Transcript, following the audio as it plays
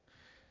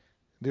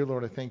Dear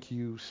Lord, I thank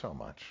you so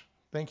much.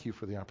 Thank you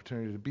for the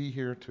opportunity to be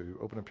here to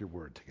open up your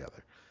word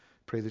together.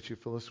 Pray that you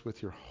fill us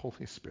with your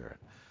Holy Spirit.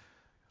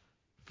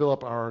 Fill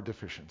up our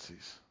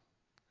deficiencies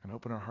and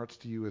open our hearts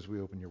to you as we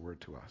open your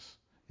word to us.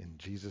 In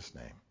Jesus'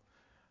 name,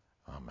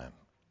 amen.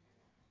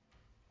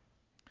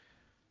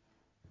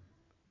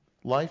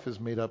 Life is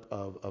made up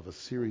of a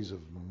series of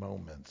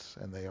moments,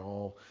 and they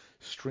all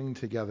string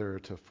together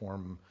to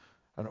form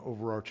an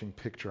overarching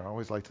picture. I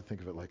always like to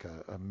think of it like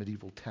a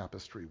medieval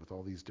tapestry with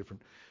all these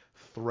different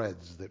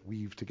threads that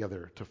weave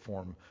together to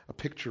form a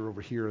picture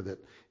over here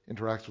that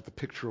interacts with the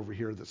picture over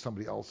here that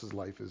somebody else's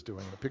life is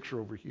doing, and a picture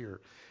over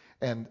here.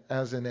 And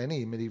as in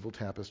any medieval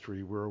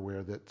tapestry, we're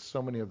aware that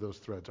so many of those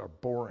threads are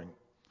boring.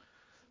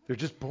 They're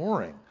just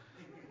boring.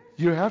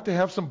 You have to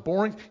have some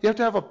boring, you have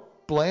to have a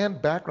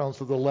bland background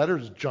so the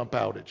letters jump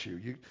out at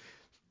you.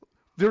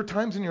 There are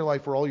times in your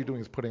life where all you're doing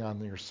is putting on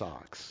your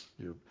socks.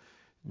 You're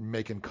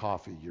making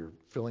coffee. You're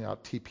filling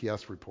out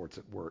TPS reports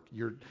at work.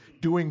 You're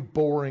doing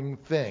boring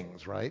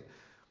things, right?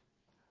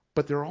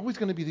 But there are always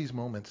going to be these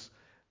moments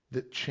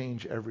that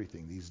change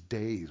everything, these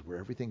days where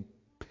everything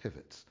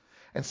pivots.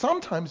 And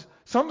sometimes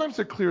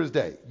they're clear as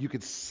day. You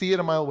could see it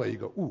a mile away. You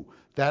go, ooh,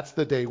 that's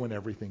the day when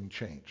everything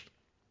changed.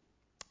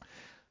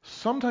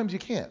 Sometimes you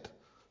can't.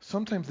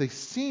 Sometimes they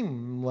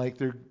seem like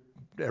they're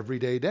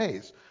everyday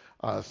days.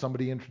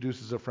 Somebody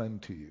introduces a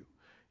friend to you.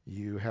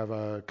 You have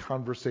a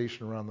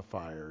conversation around the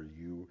fire.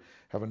 You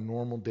have a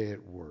normal day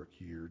at work.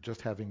 You're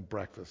just having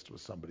breakfast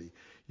with somebody.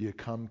 You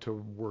come to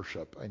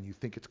worship and you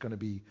think it's going to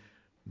be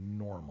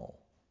normal.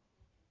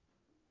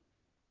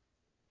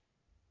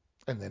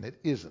 And then it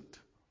isn't.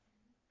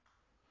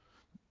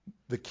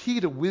 The key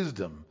to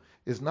wisdom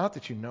is not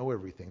that you know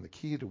everything. The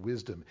key to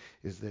wisdom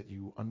is that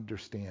you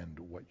understand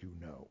what you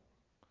know.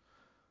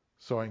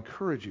 So I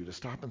encourage you to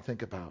stop and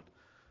think about,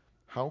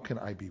 how can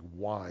I be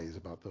wise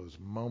about those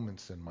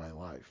moments in my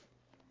life?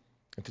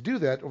 And to do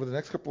that, over the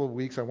next couple of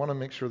weeks, I want to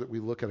make sure that we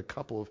look at a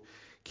couple of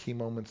key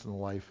moments in the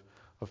life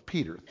of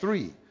Peter.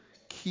 3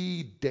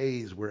 key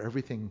days where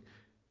everything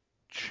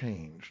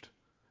changed.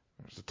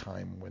 There was a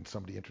time when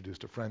somebody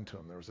introduced a friend to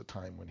him. There was a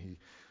time when he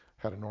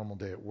had a normal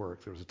day at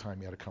work. There was a time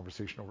he had a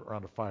conversation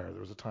around a fire. There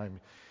was a time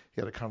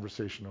he had a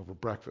conversation over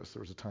breakfast.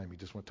 There was a time he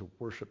just went to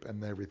worship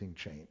and everything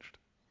changed.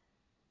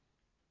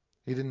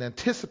 He didn't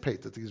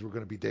anticipate that these were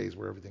going to be days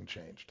where everything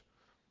changed.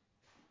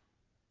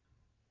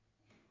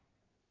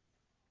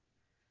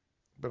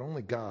 But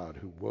only God,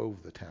 who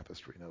wove the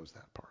tapestry, knows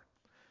that part.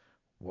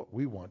 What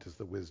we want is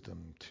the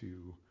wisdom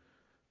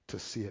to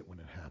see it when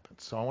it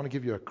happens. So I want to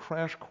give you a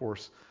crash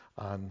course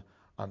on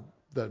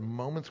the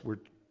moments where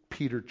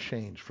Peter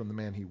changed from the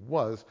man he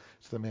was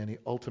to the man he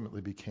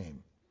ultimately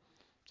became.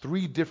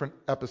 3 different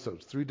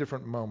episodes, 3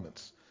 different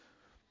moments.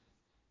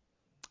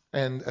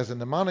 And as a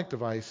mnemonic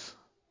device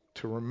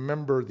to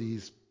remember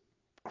these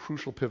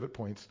crucial pivot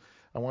points,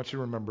 I want you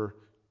to remember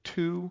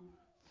 2,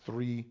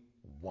 3,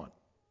 1.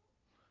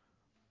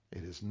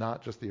 It is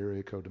not just the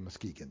area code of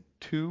Muskegon.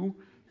 2,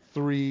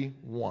 3,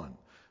 1.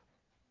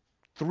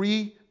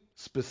 3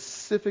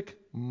 specific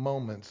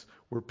moments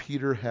where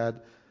Peter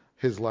had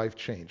his life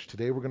changed.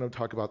 Today we're going to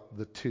talk about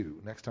the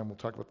 2. Next time we'll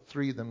talk about the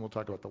 3, then we'll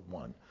talk about the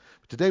 1.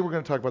 But today we're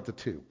going to talk about the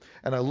 2.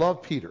 And I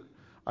love Peter.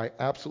 I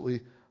absolutely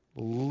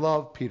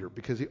love Peter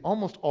because he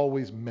almost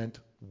always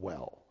meant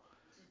well.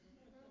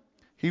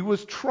 He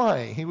was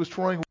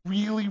trying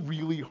really,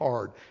 really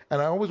hard.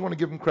 And I always want to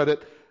give him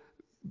credit,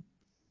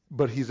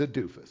 but he's a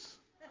doofus.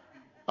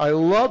 I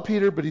love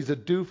Peter, but he's a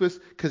doofus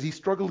because he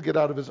struggled to get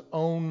out of his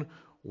own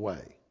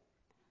way.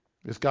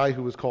 This guy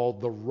who was called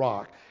the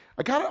Rock.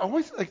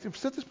 I've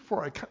said this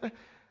before,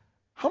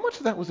 how much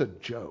of that was a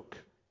joke?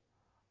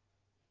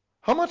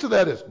 How much of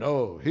that is,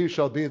 no, he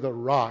shall be the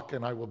rock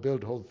and I will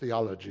build whole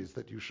theologies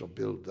that you shall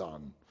build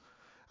on?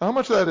 How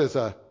much of that is,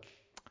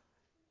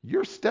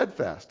 you're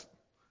steadfast?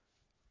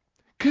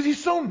 Because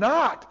he's so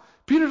not.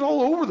 Peter's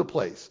all over the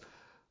place.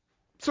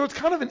 So it's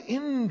kind of an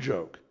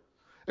in-joke.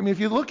 I mean, if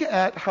you look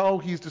at how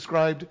he's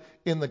described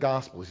in the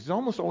Gospels, he's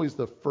almost always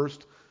the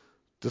first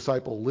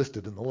disciple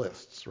listed in the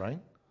lists,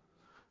 right?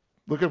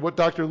 Look at what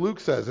Dr.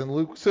 Luke says in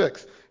Luke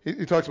 6.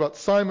 He talks about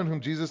Simon,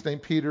 whom Jesus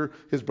named Peter,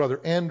 his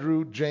brother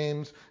Andrew,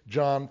 James,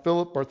 John,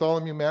 Philip,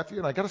 Bartholomew, Matthew.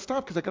 And I got to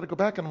stop because I got to go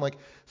back and I'm like,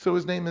 so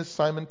his name is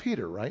Simon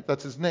Peter, right?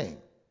 That's his name.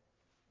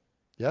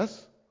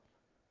 Yes?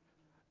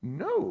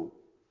 No.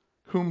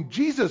 Whom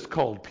Jesus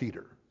called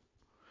Peter.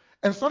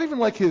 And it's not even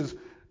like his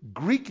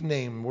Greek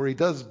name where he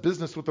does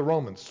business with the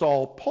Romans,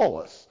 Saul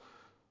Paulus,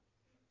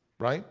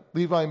 right?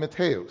 Levi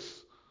Matthäus,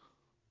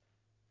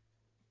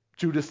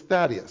 Judas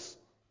Thaddeus.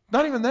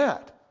 Not even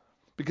that,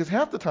 because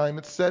half the time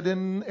it's said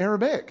in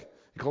Aramaic.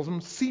 He calls him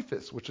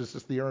Cephas, which is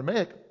just the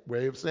Aramaic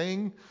way of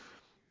saying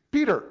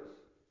Peter.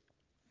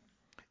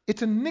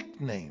 It's a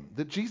nickname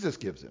that Jesus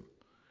gives him.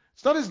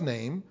 It's not his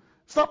name.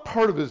 It's not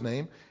part of his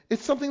name.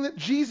 It's something that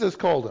Jesus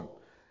called him.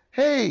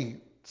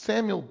 Hey,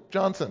 Samuel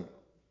Johnson.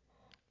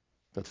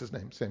 That's his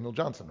name, Samuel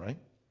Johnson, right?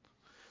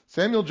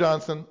 Samuel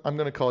Johnson, I'm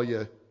going to call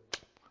you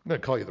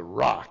the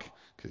Rock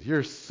because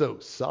you're so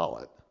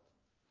solid.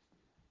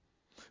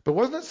 But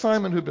wasn't it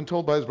Simon who'd been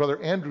told by his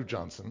brother Andrew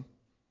Johnson,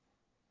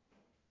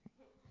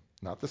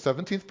 not the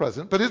 17th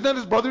president, but isn't that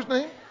his brother's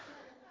name?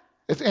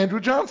 It's Andrew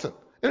Johnson.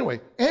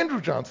 Anyway,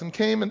 Andrew Johnson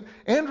came, and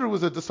Andrew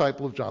was a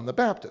disciple of John the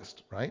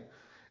Baptist, right?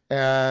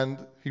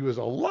 And he was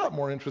a lot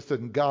more interested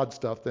in God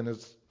stuff than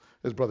his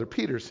brother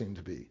Peter seemed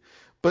to be.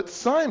 But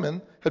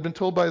Simon had been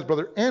told by his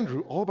brother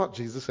Andrew all about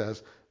Jesus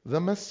as the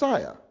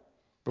Messiah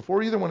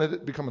before either one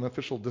had become an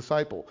official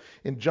disciple.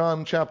 In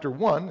John chapter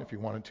 1, if you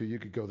wanted to, you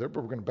could go there,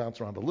 but we're going to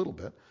bounce around a little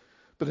bit.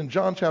 But in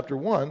John chapter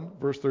 1,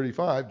 verse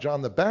 35,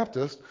 John the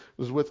Baptist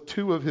was with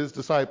two of his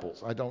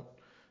disciples. I don't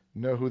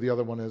know who the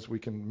other one is. We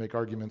can make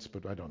arguments,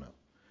 but I don't know.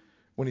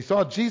 When he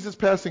saw Jesus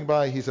passing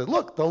by, he said,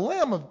 "Look, the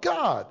Lamb of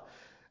God."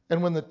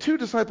 And when the two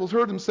disciples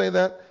heard him say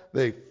that,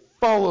 they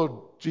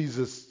followed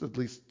Jesus, at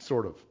least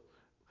sort of.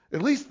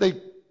 At least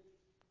they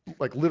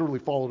literally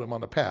followed him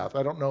on the path.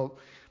 I don't know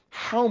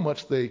how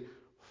much they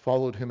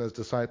followed him as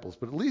disciples,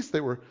 but at least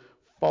they were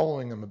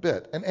following him a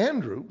bit. And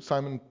Andrew,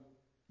 Simon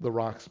the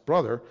Rock's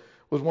brother,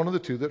 was one of the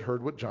two that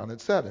heard what John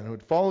had said and who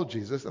had followed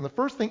Jesus. And the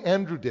first thing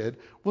Andrew did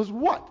was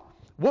what?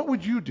 What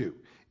would you do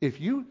if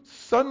you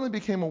suddenly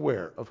became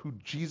aware of who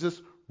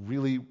Jesus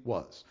really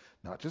was?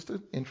 Not just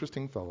an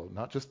interesting fellow,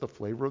 not just the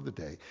flavor of the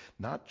day,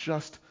 not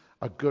just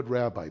a good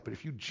rabbi, but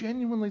if you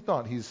genuinely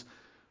thought he's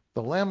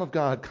the Lamb of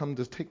God come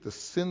to take the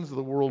sins of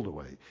the world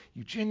away,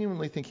 you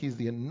genuinely think he's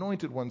the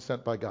anointed one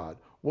sent by God,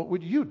 what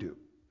would you do?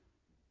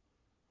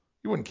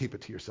 You wouldn't keep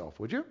it to yourself,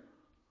 would you?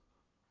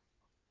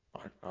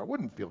 I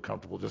wouldn't feel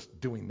comfortable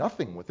just doing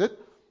nothing with it,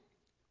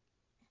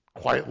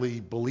 quietly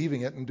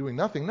believing it and doing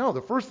nothing. No,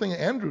 the first thing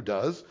Andrew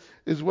does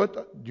is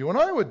what you and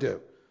I would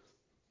do.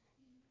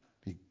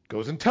 He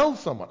goes and tells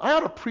someone. I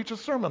ought to preach a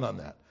sermon on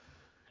that.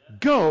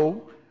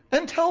 Go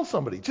and tell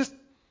somebody. Just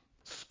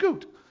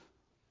scoot.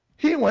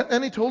 He went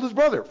and he told his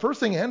brother. First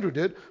thing Andrew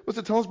did was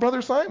to tell his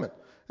brother Simon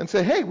and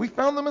say, "Hey, we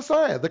found the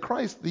Messiah, the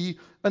Christ, the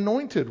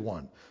anointed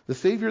one, the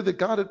Savior that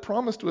God had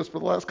promised to us for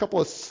the last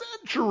couple of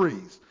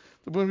centuries.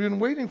 We've been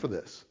waiting for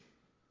this.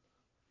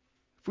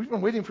 If we've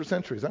been waiting for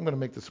centuries, I'm going to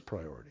make this a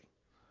priority."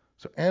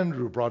 So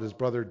Andrew brought his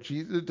brother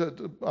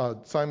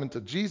Simon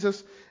to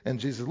Jesus, and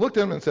Jesus looked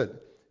at him and said,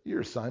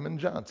 "You're Simon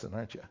Johnson,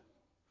 aren't you?"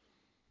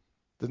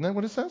 Isn't that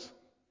what it says?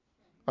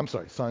 I'm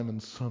sorry, Simon,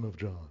 son of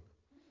John.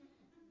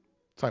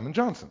 Simon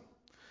Johnson.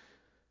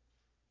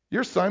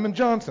 You're Simon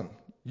Johnson.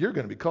 You're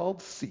going to be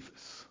called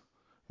Cephas,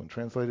 when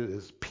translated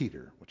as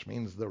Peter, which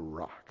means the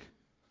rock.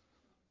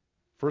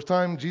 First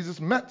time Jesus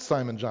met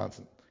Simon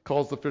Johnson,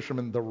 calls the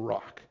fisherman the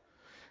rock.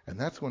 And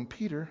that's when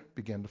Peter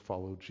began to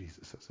follow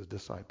Jesus as a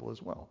disciple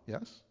as well.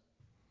 Yes?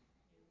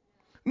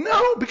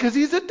 No, because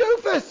he's a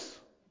doofus.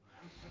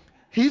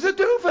 He's a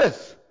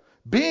doofus.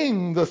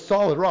 Being the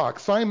solid rock,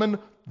 Simon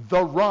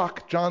the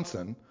Rock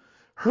Johnson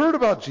heard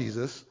about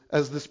Jesus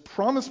as this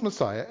promised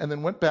Messiah and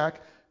then went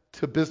back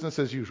to business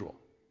as usual.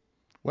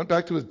 Went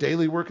back to his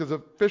daily work as a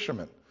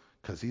fisherman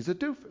because he's a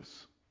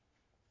doofus.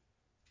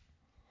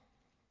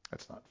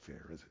 That's not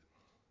fair, is it?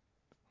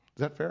 Is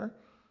that fair?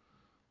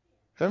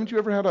 Haven't you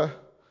ever had a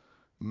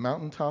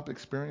mountaintop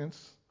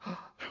experience? That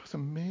was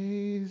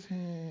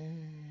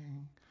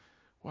amazing.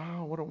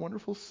 Wow, what a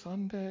wonderful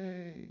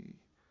Sunday.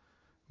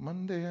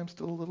 Monday, I'm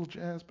still a little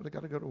jazzed, but I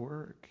got to go to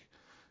work.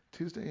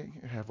 Tuesday,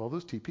 I have all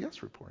those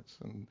TPS reports.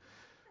 And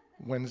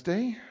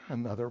Wednesday,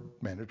 another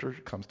manager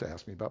comes to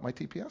ask me about my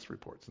TPS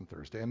reports. And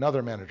Thursday,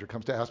 another manager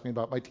comes to ask me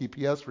about my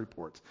TPS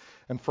reports.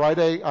 And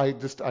Friday, I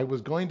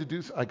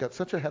got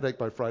such a headache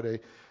by Friday.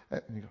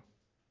 And you go,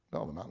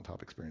 well, the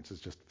mountaintop experience has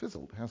just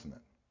fizzled, hasn't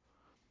it?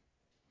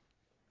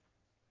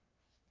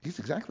 He's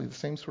exactly the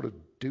same sort of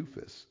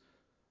doofus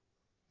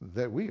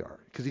that we are.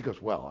 Because he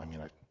goes, well, I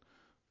got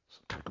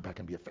to go back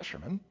and be a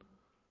fisherman,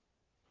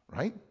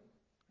 right?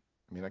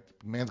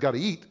 Man's got to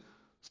eat.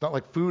 It's not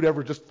like food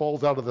ever just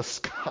falls out of the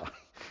sky.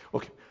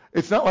 Okay,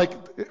 it's not like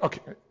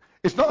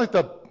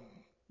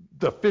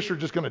the fish are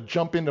just going to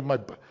jump into my.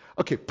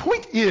 Okay,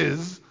 point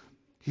is,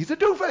 he's a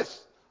doofus.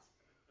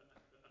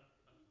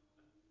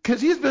 Because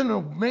he's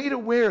been made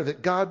aware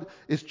that God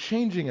is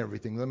changing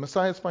everything. The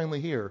Messiah is finally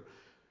here.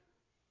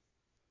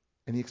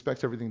 And he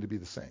expects everything to be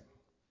the same.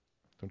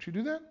 Don't you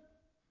do that?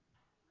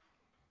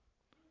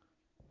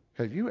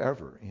 Have you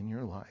ever in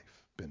your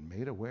life been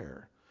made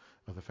aware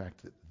of the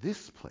fact that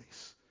this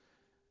place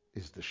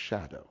is the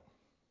shadow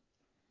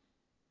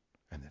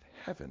and that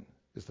heaven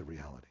is the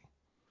reality?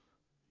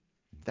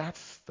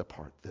 That's the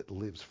part that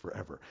lives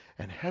forever.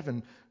 And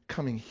heaven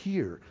coming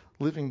here,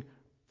 living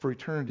for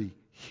eternity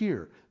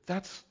here,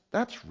 that's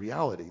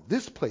reality.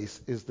 This place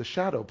is the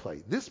shadow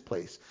play. This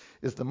place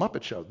is the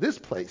Muppet Show. This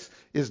place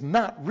is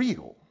not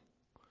real.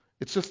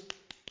 It's just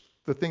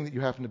the thing that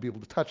you happen to be able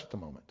to touch at the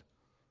moment.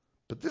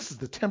 But this is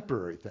the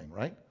temporary thing,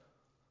 right?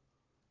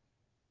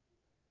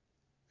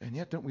 And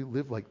yet don't we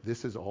live like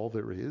this is all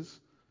there is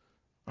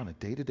on a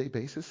day-to-day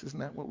basis? Isn't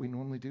that what we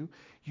normally do?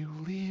 You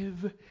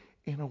live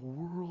in a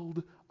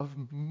world of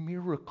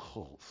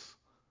miracles.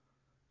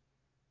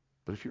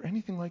 But if you're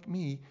anything like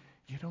me,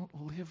 you don't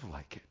live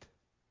like it.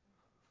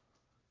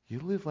 You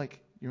live like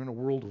you're in a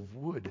world of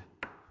wood.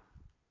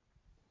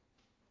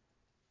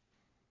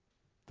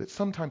 that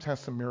sometimes has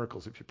some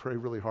miracles if you pray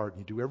really hard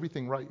and you do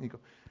everything right and you go,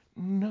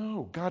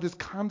 no, God is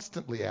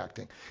constantly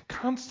acting,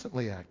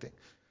 constantly acting.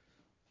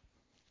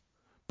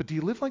 But do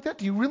you live like that?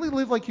 Do you really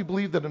live like you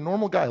believe that a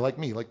normal guy like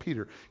me, like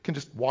Peter, can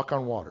just walk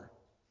on water,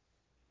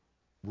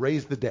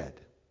 raise the dead?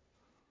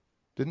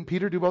 Didn't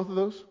Peter do both of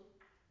those?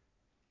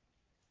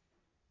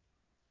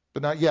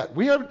 But not yet.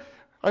 We haven't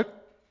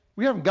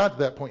got to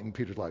that point in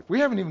Peter's life. We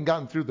haven't even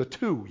gotten through the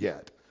 2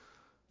 yet,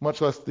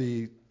 much less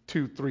the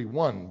 2, 3,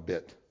 1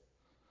 bit.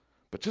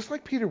 But just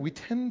like Peter, we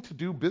tend to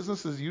do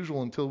business as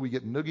usual until we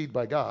get noogied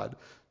by God.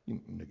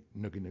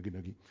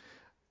 Noogie.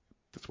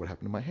 That's what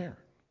happened to my hair.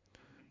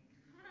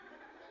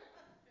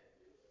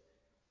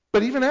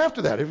 But even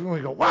after that, if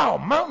we go, wow,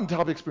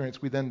 mountaintop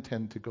experience, we then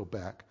tend to go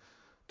back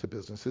to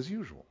business as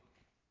usual.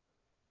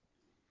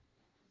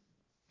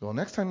 Well,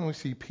 next time we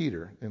see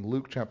Peter in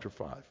Luke chapter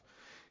 5,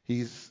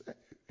 he's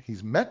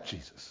met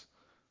Jesus,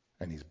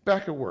 and he's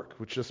back at work,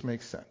 which just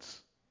makes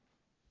sense.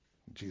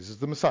 Jesus is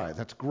the Messiah.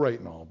 That's great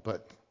and all,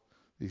 but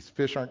these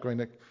fish aren't going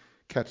to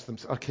catch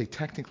themselves. Okay,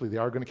 technically they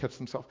are going to catch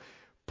themselves.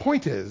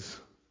 Point is,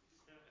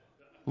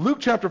 Luke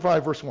chapter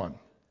 5, verse 1.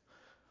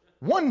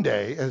 One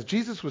day, as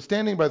Jesus was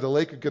standing by the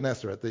lake of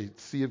Gennesaret, the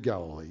Sea of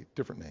Galilee,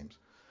 different names,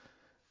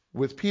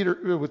 with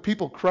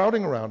people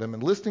crowding around him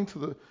and listening to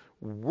the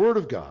word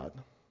of God,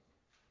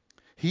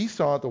 he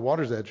saw at the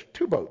water's edge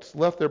 2 boats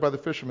left there by the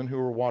fishermen who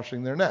were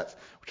washing their nets,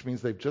 which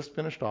means they've just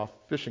finished off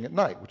fishing at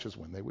night, which is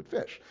when they would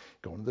fish.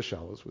 Go into the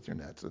shallows with your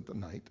nets at the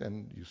night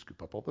and you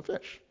scoop up all the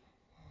fish.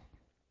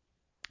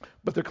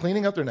 But they're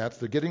cleaning up their nets,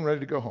 they're getting ready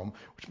to go home,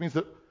 which means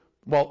that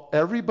while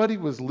everybody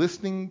was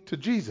listening to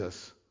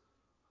Jesus,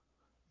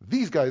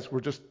 these guys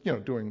were just,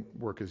 doing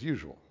work as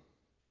usual.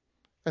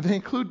 And they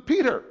include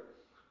Peter,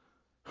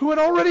 who had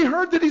already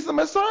heard that he's the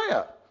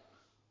Messiah.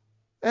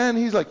 And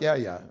he's like,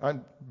 yeah,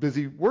 I'm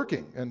busy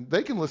working. And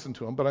they can listen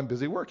to him, but I'm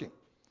busy working.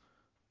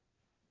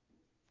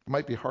 It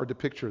might be hard to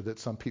picture that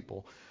some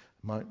people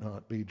might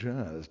not be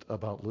jazzed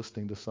about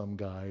listening to some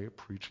guy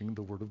preaching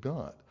the Word of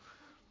God.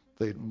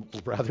 They'd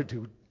rather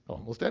do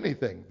almost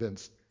anything than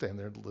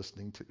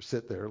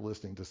sit there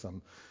listening to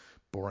some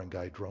boring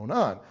guy drone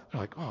on.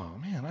 They're like, oh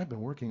man, I've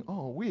been working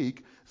all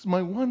week. This is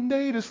my one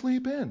day to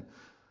sleep in.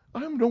 I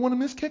don't want to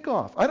miss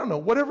kickoff. I don't know,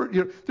 whatever.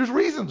 There's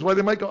reasons why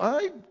they might go,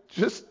 I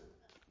just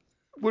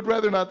would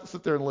rather not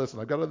sit there and listen.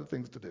 I've got other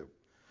things to do.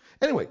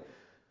 Anyway,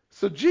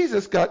 so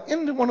Jesus got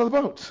into one of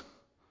the boats.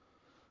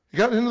 He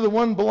got into the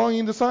one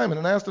belonging to Simon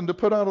and asked him to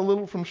put out a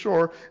little from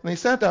shore, and he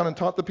sat down and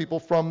taught the people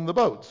from the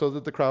boat so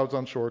that the crowds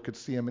on shore could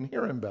see him and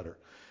hear him better.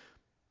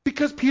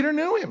 Because Peter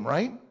knew him,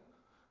 right?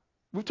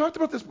 We've talked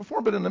about this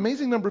before, but an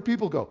amazing number of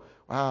people go,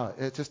 wow,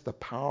 it's just the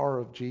power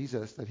of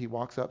Jesus that he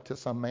walks up to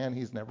some man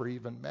he's never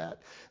even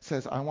met,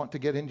 says, I want to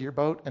get into your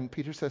boat. And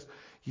Peter says,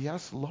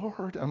 yes,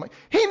 Lord. I'm like,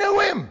 he knew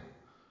him.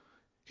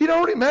 He'd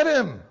already met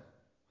him.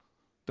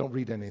 Don't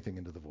read anything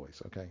into the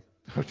voice, okay?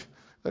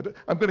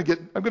 I'm going to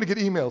get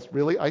emails.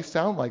 Really? I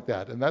sound like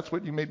that, and that's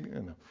what you made me.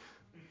 No.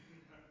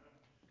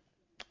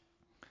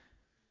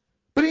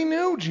 But he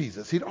knew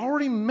Jesus. He'd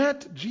already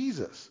met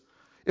Jesus.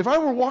 If I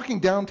were walking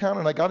downtown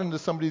and I got into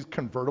somebody's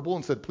convertible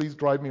and said, please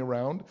drive me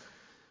around,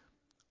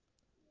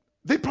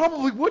 they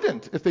probably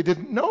wouldn't if they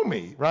didn't know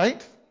me,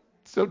 right?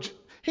 So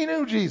he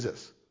knew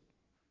Jesus.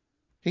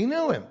 He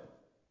knew him.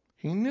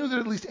 He knew that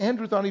at least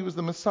Andrew thought he was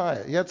the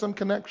Messiah. He had some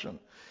connection.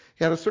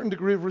 He had a certain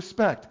degree of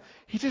respect.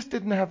 He just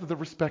didn't have the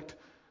respect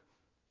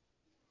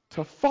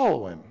to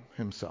follow him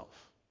himself.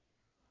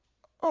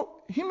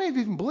 Oh, he may have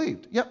even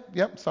believed.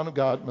 Yep, Son of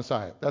God,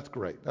 Messiah. That's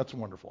great. That's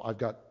wonderful. I've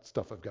got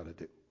stuff I've got to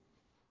do.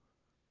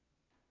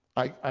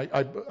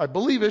 I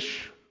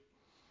believe-ish,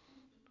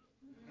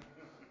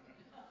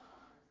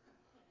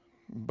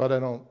 but I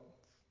don't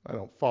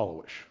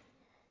follow-ish.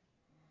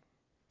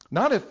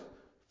 Not if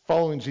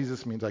following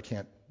Jesus means I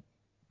can't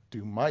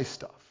do my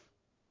stuff.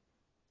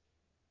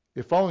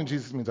 If following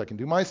Jesus means I can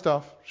do my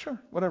stuff, sure,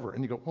 whatever.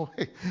 And you go, well,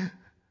 hey,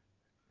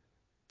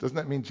 doesn't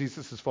that mean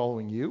Jesus is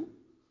following you?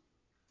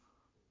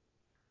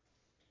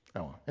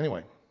 Oh,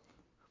 anyway.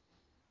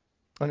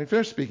 When he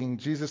finished speaking,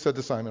 Jesus said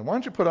to Simon, why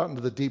don't you put out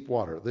into the deep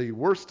water, the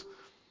worst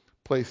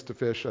place to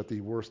fish at the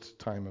worst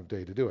time of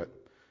day to do it?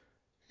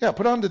 Yeah,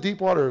 put out into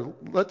deep water,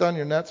 let down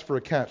your nets for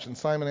a catch. And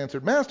Simon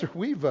answered, Master,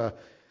 we've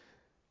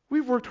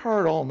worked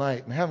hard all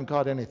night and haven't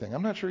caught anything.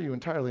 I'm not sure you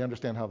entirely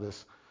understand how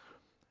this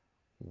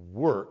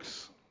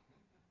works.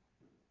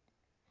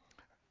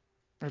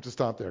 I have to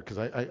stop there because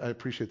I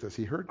appreciate this.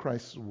 He heard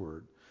Christ's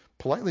word,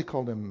 politely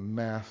called him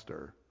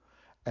Master,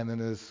 and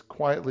then is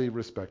quietly,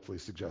 respectfully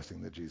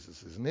suggesting that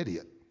Jesus is an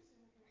idiot.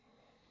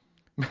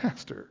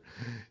 Master,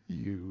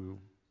 you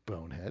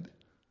bonehead.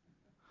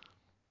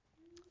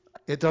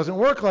 It doesn't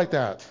work like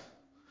that.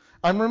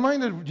 I'm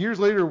reminded years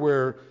later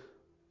where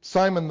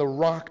Simon the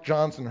Rock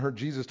Johnson heard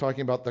Jesus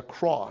talking about the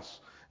cross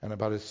and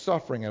about his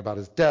suffering and about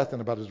his death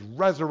and about his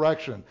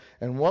resurrection.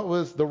 And what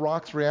was the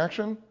Rock's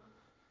reaction?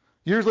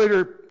 Years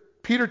later,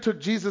 Peter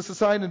took Jesus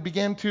aside and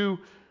began to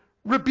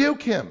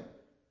rebuke him.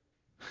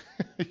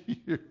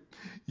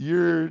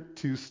 You're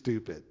too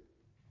stupid.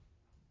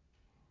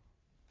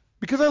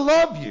 Because I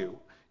love you.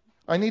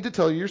 I need to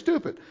tell you you're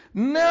stupid.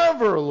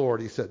 Never,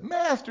 Lord, he said.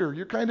 Master,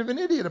 you're kind of an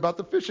idiot about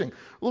the fishing.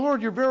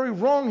 Lord, you're very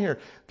wrong here.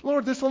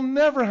 Lord, this will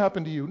never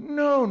happen to you.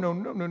 No, no,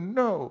 no, no,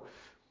 no.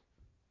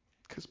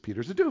 Because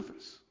Peter's a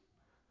doofus.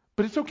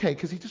 But it's okay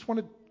because he just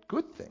wanted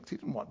good things. He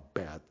didn't want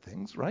bad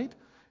things, right?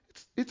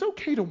 It's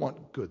okay to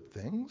want good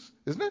things,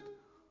 isn't it?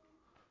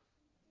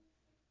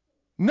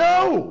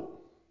 No!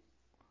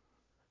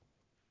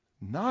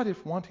 Not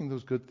if wanting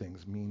those good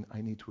things mean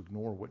I need to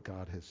ignore what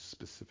God has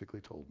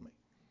specifically told me.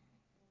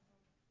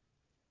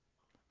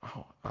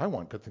 Oh, I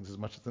want good things as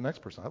much as the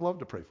next person. I love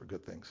to pray for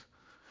good things.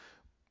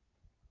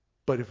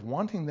 But if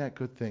wanting that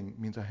good thing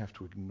means I have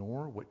to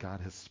ignore what God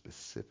has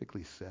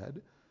specifically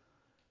said,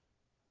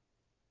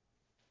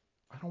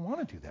 I don't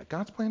want to do that.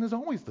 God's plan is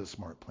always the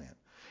smart plan.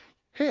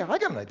 Hey, I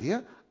got an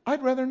idea.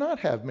 I'd rather not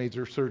have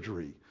major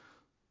surgery.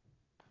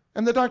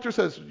 And the doctor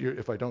says,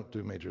 if I don't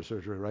do major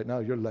surgery right now,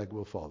 your leg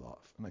will fall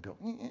off. And I go,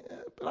 yeah,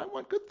 but I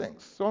want good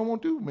things, so I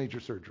won't do major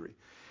surgery.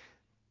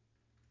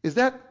 Is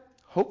that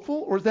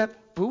hopeful or is that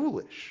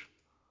foolish?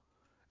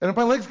 And if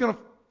my leg's going to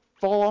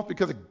fall off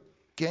because of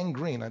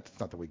gangrene, that's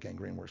not the way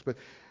gangrene works, but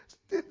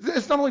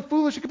it's not only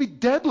foolish, it could be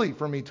deadly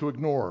for me to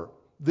ignore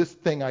this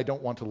thing I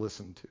don't want to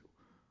listen to.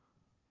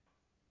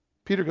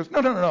 Peter goes,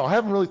 no, I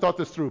haven't really thought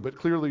this through, but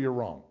clearly you're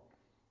wrong.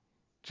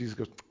 Jesus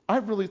goes,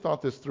 I've really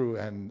thought this through,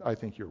 and I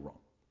think you're wrong.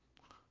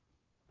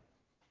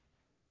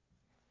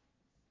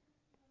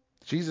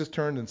 Jesus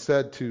turned and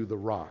said to the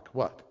rock,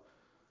 what?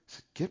 He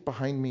said, get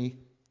behind me,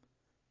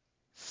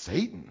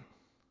 Satan.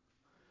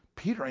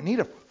 Peter, I need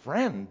a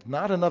friend,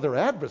 not another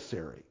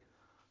adversary.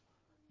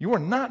 You are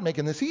not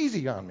making this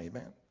easy on me,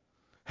 man.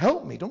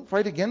 Help me. Don't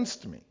fight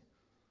against me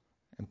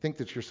and think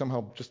that you're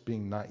somehow just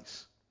being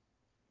nice.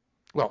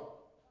 Well,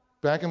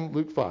 back in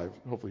Luke 5,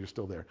 hopefully you're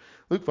still there.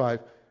 Luke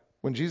 5,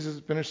 when Jesus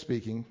finished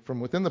speaking from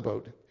within the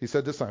boat, he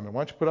said to Simon,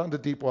 why don't you put out into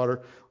deep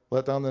water,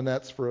 let down the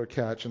nets for a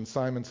catch? And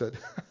Simon said,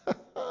 I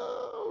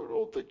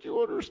don't think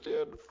you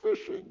understand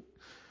fishing.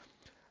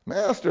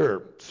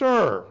 Master,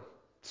 sir,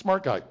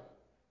 smart guy.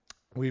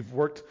 We've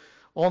worked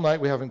all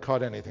night. We haven't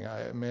caught anything.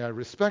 May I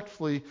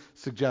respectfully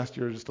suggest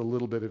you're just a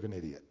little bit of an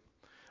idiot.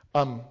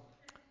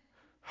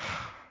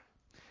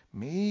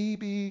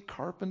 Maybe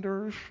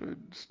carpenters should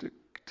stick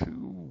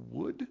to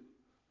wood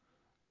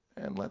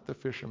and let the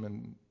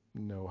fishermen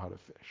know how to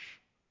fish.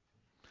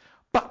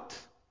 But,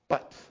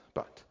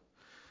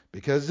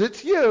 because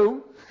it's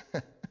you,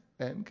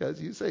 and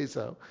because you say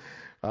so,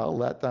 I'll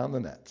let down the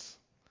nets.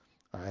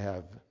 I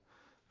have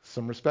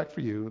some respect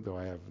for you, though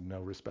I have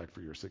no respect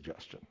for your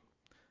suggestion.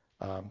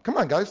 Come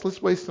on, guys,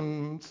 let's waste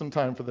some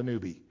time for the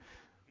newbie.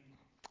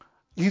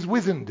 He's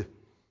wizened,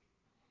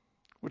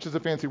 which is a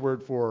fancy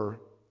word for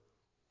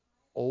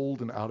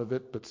old and out of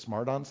it, but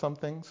smart on some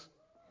things.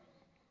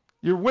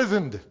 You're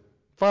wizened.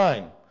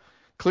 Fine.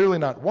 Clearly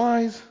not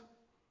wise,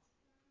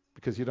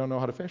 because you don't know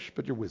how to fish,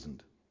 but you're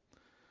wizened.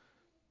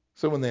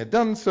 So when they had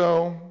done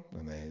so,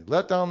 and they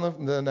let down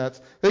the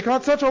nets, they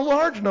caught such a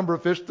large number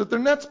of fish that their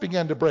nets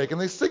began to break. And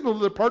they signaled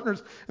to their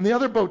partners in the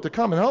other boat to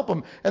come and help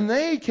them. And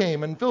they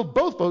came and filled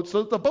both boats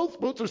so that both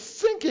boats are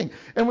sinking.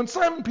 And when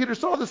Simon Peter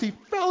saw this, he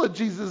fell at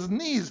Jesus'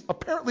 knees,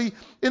 apparently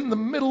in the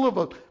middle of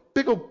a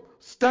big old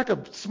stack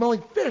of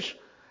smelling fish,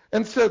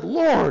 and said,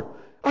 Lord,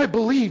 I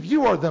believe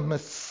you are the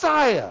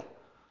Messiah.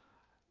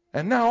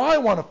 And now I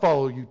want to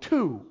follow you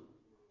too.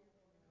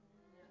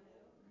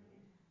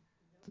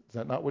 Is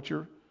that not what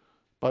your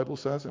Bible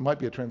says? It might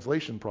be a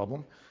translation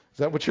problem. Is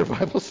that what your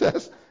Bible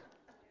says?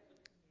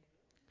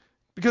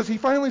 Because he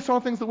finally saw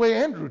things the way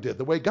Andrew did,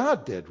 the way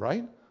God did,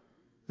 right?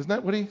 Isn't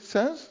that what he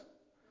says?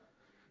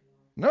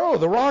 No,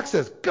 the rock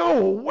says, go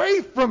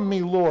away from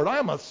me, Lord.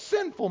 I'm a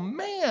sinful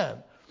man.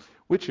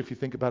 Which, if you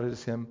think about it,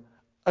 is him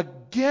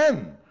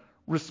again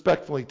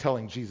respectfully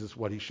telling Jesus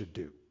what he should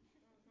do.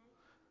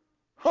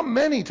 How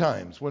many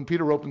times when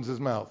Peter opens his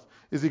mouth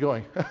is he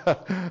going,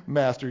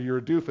 Master, you're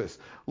a doofus.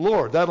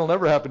 Lord, that'll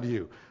never happen to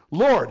you.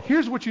 Lord,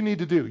 here's what you need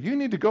to do. You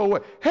need to go away.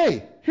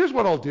 Hey, here's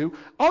what I'll do.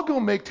 I'll go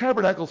make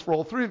tabernacles for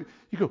all three of you.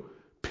 You go,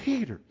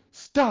 Peter,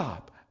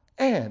 stop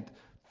and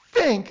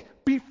think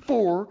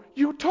before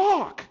you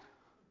talk.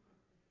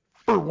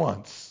 For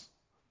once.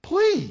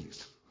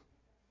 Please.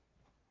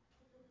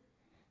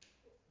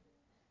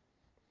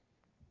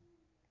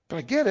 But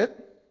I get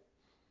it.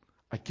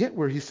 I get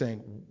where he's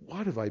saying,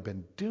 what have I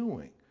been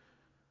doing?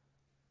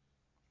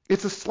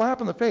 It's a slap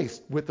in the face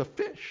with a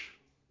fish.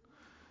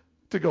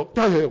 To go,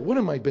 what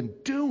have I been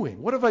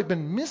doing? What have I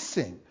been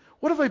missing?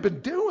 What have I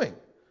been doing?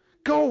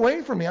 Go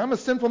away from me. I'm a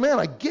sinful man.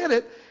 I get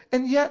it.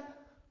 And yet,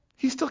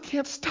 he still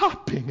can't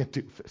stop being a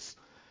doofus.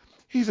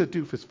 He's a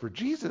doofus for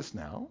Jesus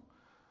now,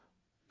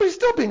 but he's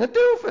still being a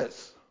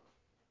doofus.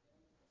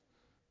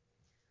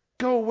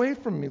 Go away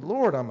from me,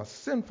 Lord. I'm a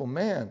sinful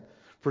man.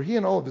 For he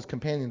and all of his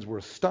companions were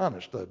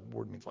astonished. The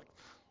word means like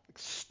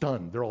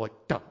stunned. They're all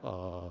like, duh.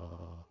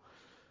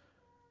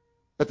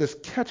 At this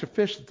catch of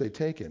fish that they'd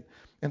taken.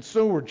 And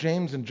so were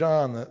James and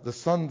John, the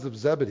sons of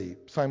Zebedee,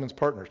 Simon's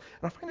partners.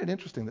 And I find it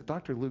interesting that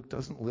Dr. Luke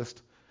doesn't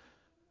list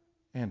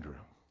Andrew.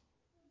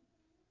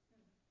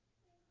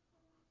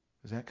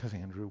 Is that because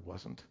Andrew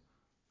wasn't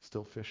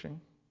Still fishing?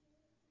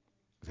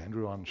 Is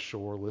Andrew on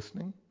shore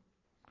listening?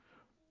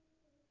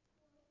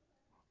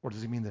 Or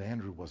does he mean that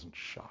Andrew wasn't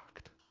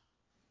shocked?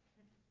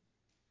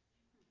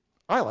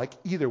 I like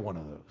either one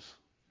of those.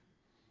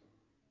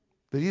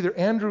 That either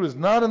Andrew is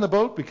not in the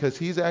boat because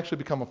he's actually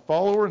become a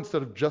follower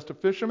instead of just a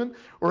fisherman,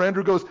 or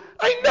Andrew goes,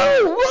 I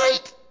know,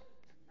 right?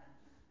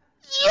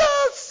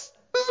 Yes!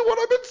 This is what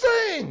I've been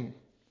saying.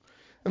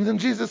 And then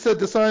Jesus said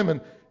to Simon,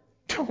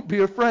 don't be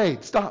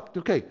afraid. Stop.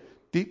 Okay,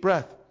 deep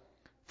breath.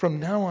 From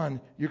now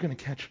on, you're going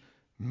to catch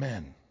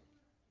men.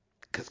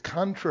 Because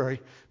contrary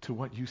to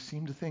what you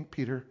seem to think,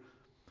 Peter,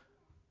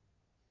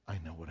 I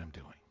know what I'm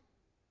doing.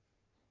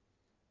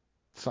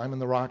 Simon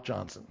the Rock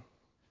Johnson,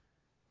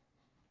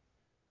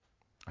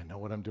 I know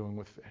what I'm doing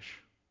with fish.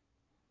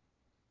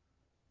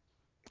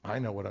 I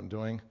know what I'm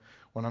doing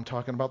when I'm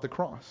talking about the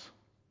cross.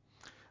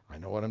 I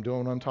know what I'm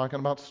doing when I'm talking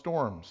about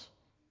storms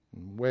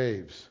and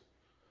waves.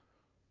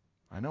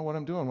 I know what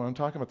I'm doing when I'm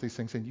talking about these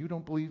things, and you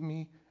don't believe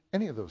me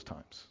any of those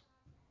times.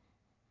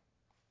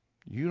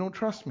 You don't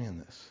trust me in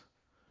this,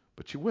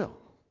 but you will.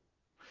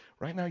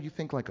 Right now you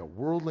think like a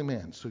worldly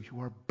man, so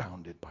you are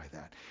bounded by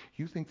that.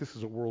 You think this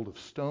is a world of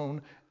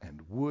stone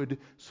and wood,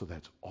 so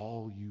that's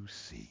all you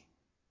see.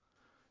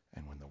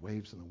 And when the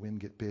waves and the wind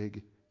get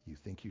big, you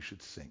think you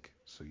should sink,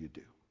 so you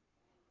do.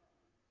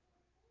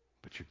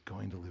 But you're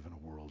going to live in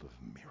a world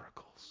of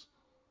miracles,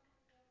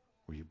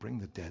 where you bring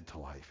the dead to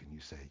life and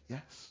you say,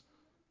 yes,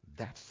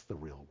 that's the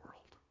real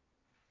world.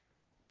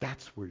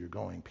 That's where you're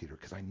going, Peter,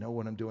 because I know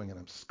what I'm doing and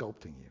I'm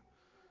sculpting you.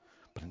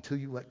 But until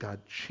you let God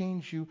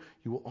change you,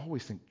 you will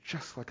always think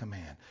just like a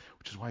man,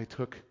 which is why it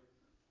took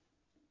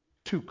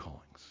 2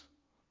 callings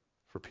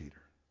for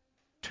Peter.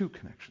 2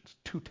 connections,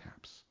 2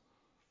 taps.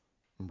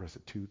 Remember I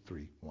said 2,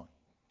 3, 1.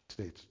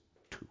 Today it's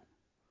 2.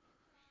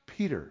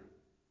 Peter.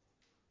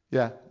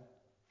 Yeah.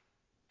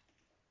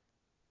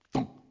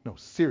 No,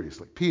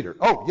 seriously. Peter.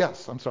 Oh,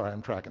 yes. I'm sorry.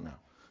 I'm tracking now.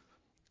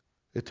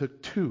 It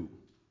took 2.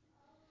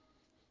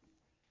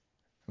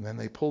 And then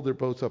they pulled their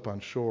boats up on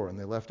shore and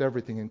they left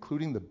everything,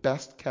 including the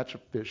best catch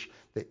of fish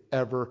they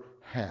ever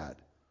had.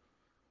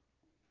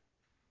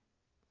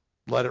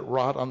 Let it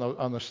rot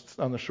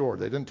on the shore.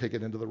 They didn't take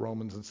it into the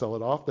Romans and sell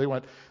it off. They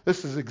went,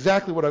 this is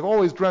exactly what I've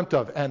always dreamt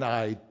of, and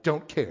I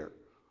don't care.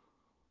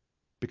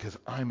 Because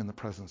I'm in the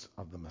presence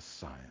of the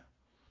Messiah.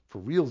 For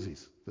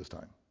realsies this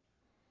time.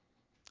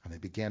 And they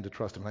began to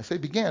trust him. And I say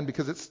began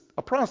because it's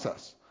a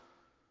process.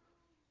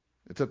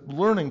 It's a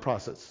learning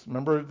process.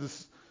 Remember,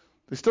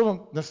 they still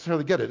don't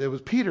necessarily get it. It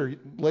was Peter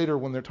later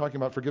when they're talking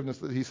about forgiveness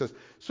that he says,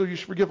 so you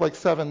should forgive like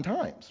 7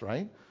 times,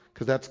 right?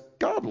 Because that's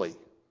godly.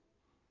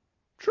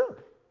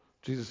 Sure.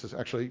 Jesus says,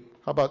 actually,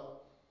 how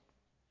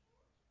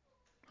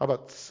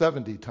about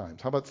 70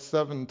 times? How about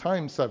 7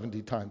 times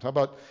 70 times? How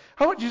about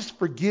you just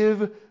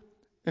forgive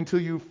until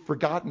you've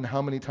forgotten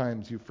how many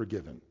times you've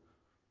forgiven?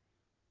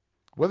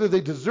 Whether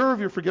they deserve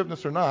your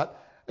forgiveness or not,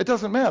 it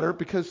doesn't matter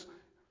because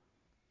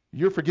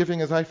you're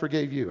forgiving as I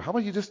forgave you. How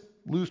about you just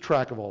lose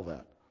track of all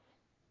that?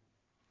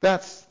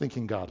 That's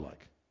thinking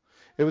godlike.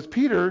 It was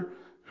Peter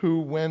who,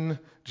 when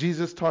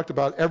Jesus talked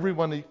about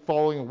everyone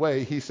falling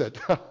away, he said,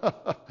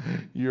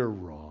 you're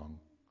wrong.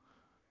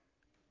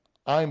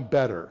 I'm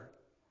better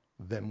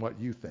than what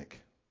you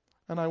think.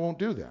 And I won't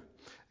do that.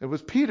 It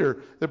was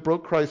Peter that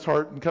broke Christ's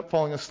heart and kept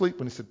falling asleep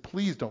when he said,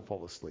 please don't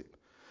fall asleep.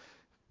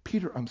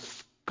 Peter, I'm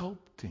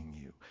sculpting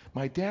you.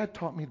 My dad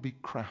taught me to be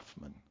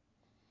craftsman.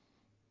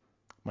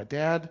 My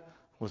dad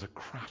was a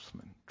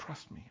craftsman.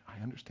 Trust me,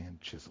 I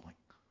understand chiseling.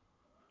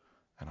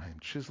 And I am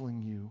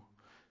chiseling you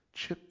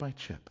chip by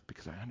chip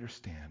because I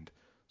understand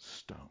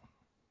stone.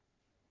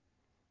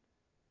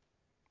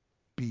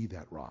 Be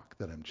that rock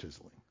that I'm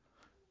chiseling.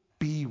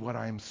 Be what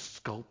I'm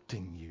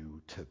sculpting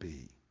you to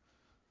be.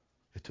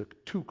 It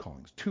took 2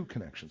 callings, 2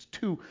 connections,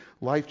 2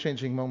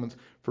 life-changing moments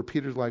for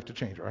Peter's life to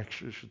change. Or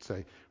actually, I should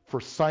say,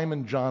 for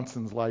Simon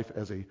Johnson's life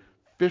as a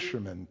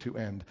fisherman to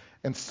end,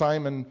 and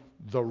Simon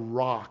the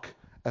Rock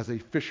as a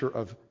fisher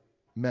of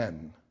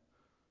men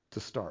to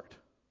start.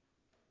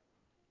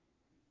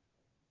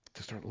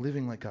 To start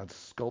living like God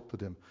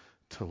sculpted him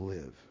to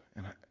live.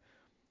 And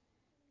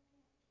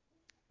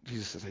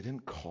Jesus says, I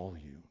didn't call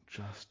you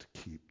just to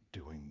keep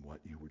doing what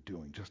you were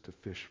doing, just to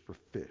fish for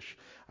fish.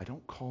 I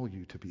don't call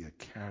you to be a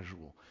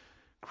casual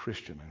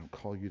Christian. I don't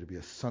call you to be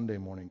a Sunday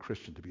morning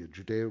Christian, to be a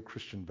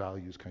Judeo-Christian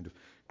values kind of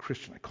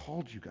Christian. I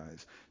called you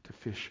guys to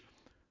fish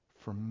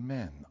for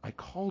men. I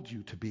called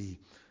you to be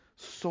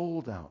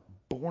sold out,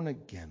 born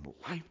again,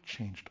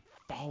 life-changed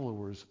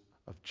followers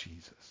of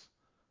Jesus.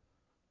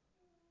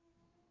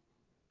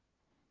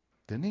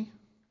 Didn't he? Is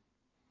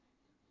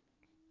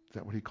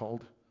that what he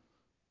called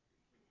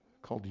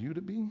you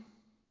to be?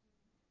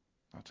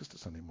 Not just a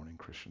Sunday morning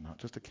Christian, not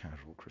just a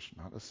casual Christian,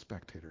 not a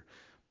spectator,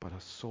 but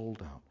a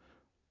sold out,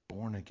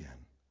 born again,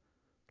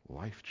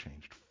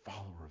 life-changed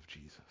follower of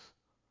Jesus.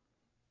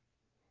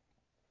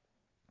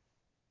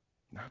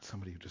 Not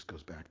somebody who just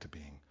goes back to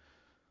being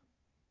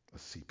a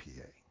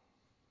CPA.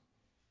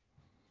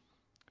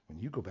 When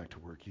you go back to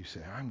work, you say,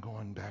 I'm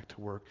going back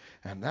to work,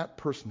 and that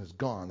person is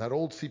gone. That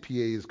old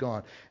CPA is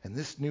gone, and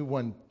this new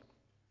one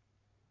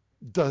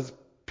does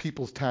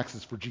people's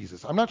taxes for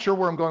Jesus. I'm not sure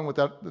where I'm going with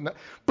that,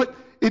 but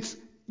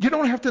you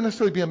don't have to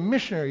necessarily be a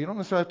missionary. You don't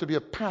necessarily have to be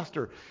a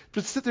pastor.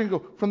 Just sit there and go,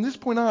 from this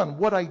point on,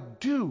 what I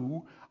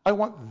do, I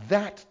want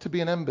that to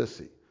be an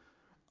embassy.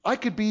 I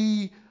could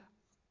be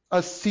a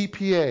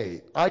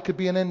CPA. I could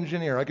be an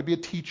engineer. I could be a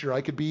teacher.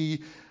 I could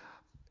be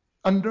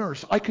a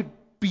nurse. I could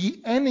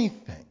be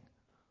anything.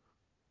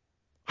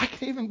 I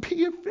could even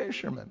be a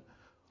fisherman.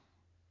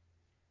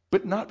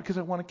 But not because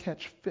I want to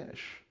catch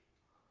fish,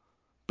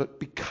 but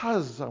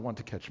because I want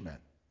to catch men.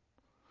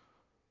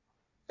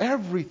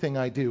 Everything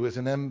I do is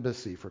an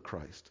embassy for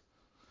Christ.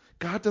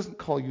 God doesn't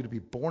call you to be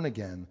born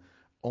again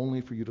only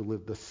for you to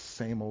live the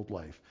same old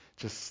life,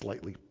 just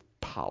slightly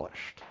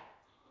polished.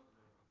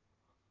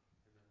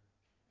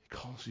 He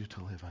calls you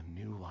to live a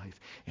new life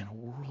in a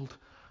world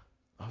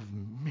of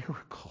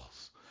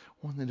miracles,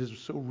 one that is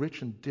so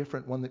rich and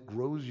different, one that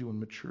grows you and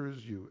matures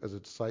you as a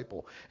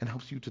disciple and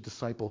helps you to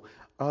disciple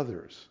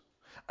others.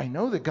 I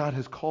know that God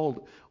has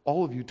called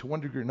all of you to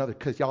one degree or another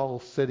because y'all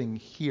sitting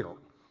here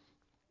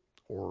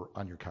or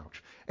on your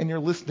couch and you're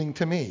listening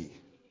to me.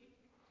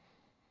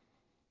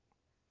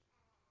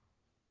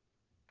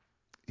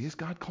 Is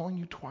God calling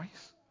you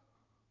twice?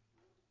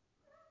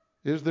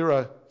 Is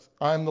there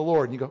I'm the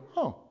Lord, and you go,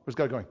 oh, where's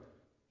God going?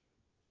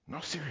 No,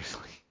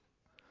 seriously.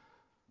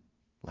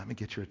 Let me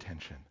get your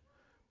attention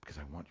because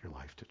I want your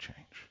life to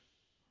change.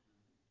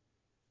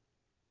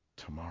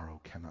 Tomorrow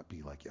cannot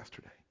be like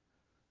yesterday.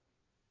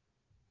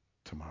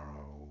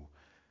 Tomorrow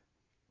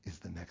is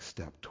the next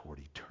step toward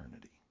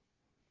eternity.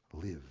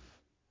 Live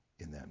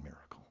in that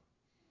miracle.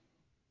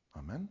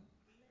 Amen?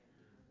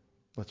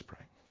 Let's pray.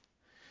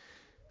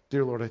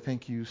 Dear Lord, I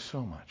thank you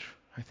so much.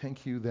 I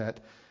thank you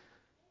that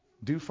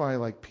Duphi,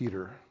 like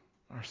Peter,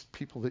 are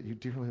people that you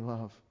dearly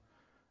love.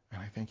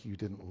 And I thank you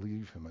didn't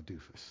leave him a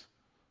doofus.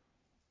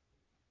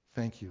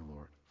 Thank you,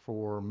 Lord,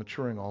 for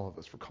maturing all of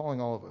us, for calling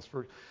all of us,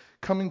 for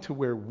coming to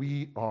where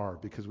we are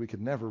because we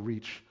could never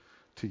reach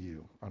to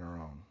you on our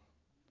own.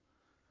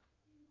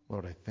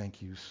 Lord, I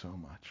thank you so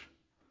much.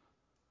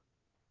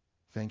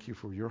 Thank you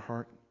for your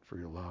heart, for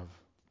your love,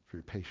 for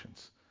your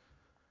patience,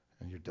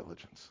 and your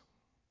diligence.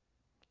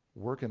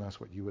 Work in us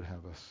what you would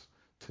have us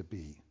to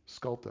be.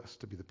 Sculpt us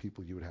to be the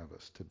people you would have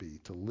us to be,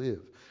 to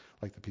live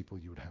like the people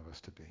you would have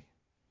us to be.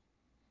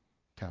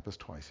 Tap us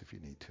twice if you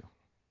need to.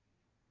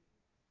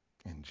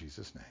 In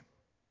Jesus' name,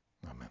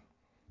 amen.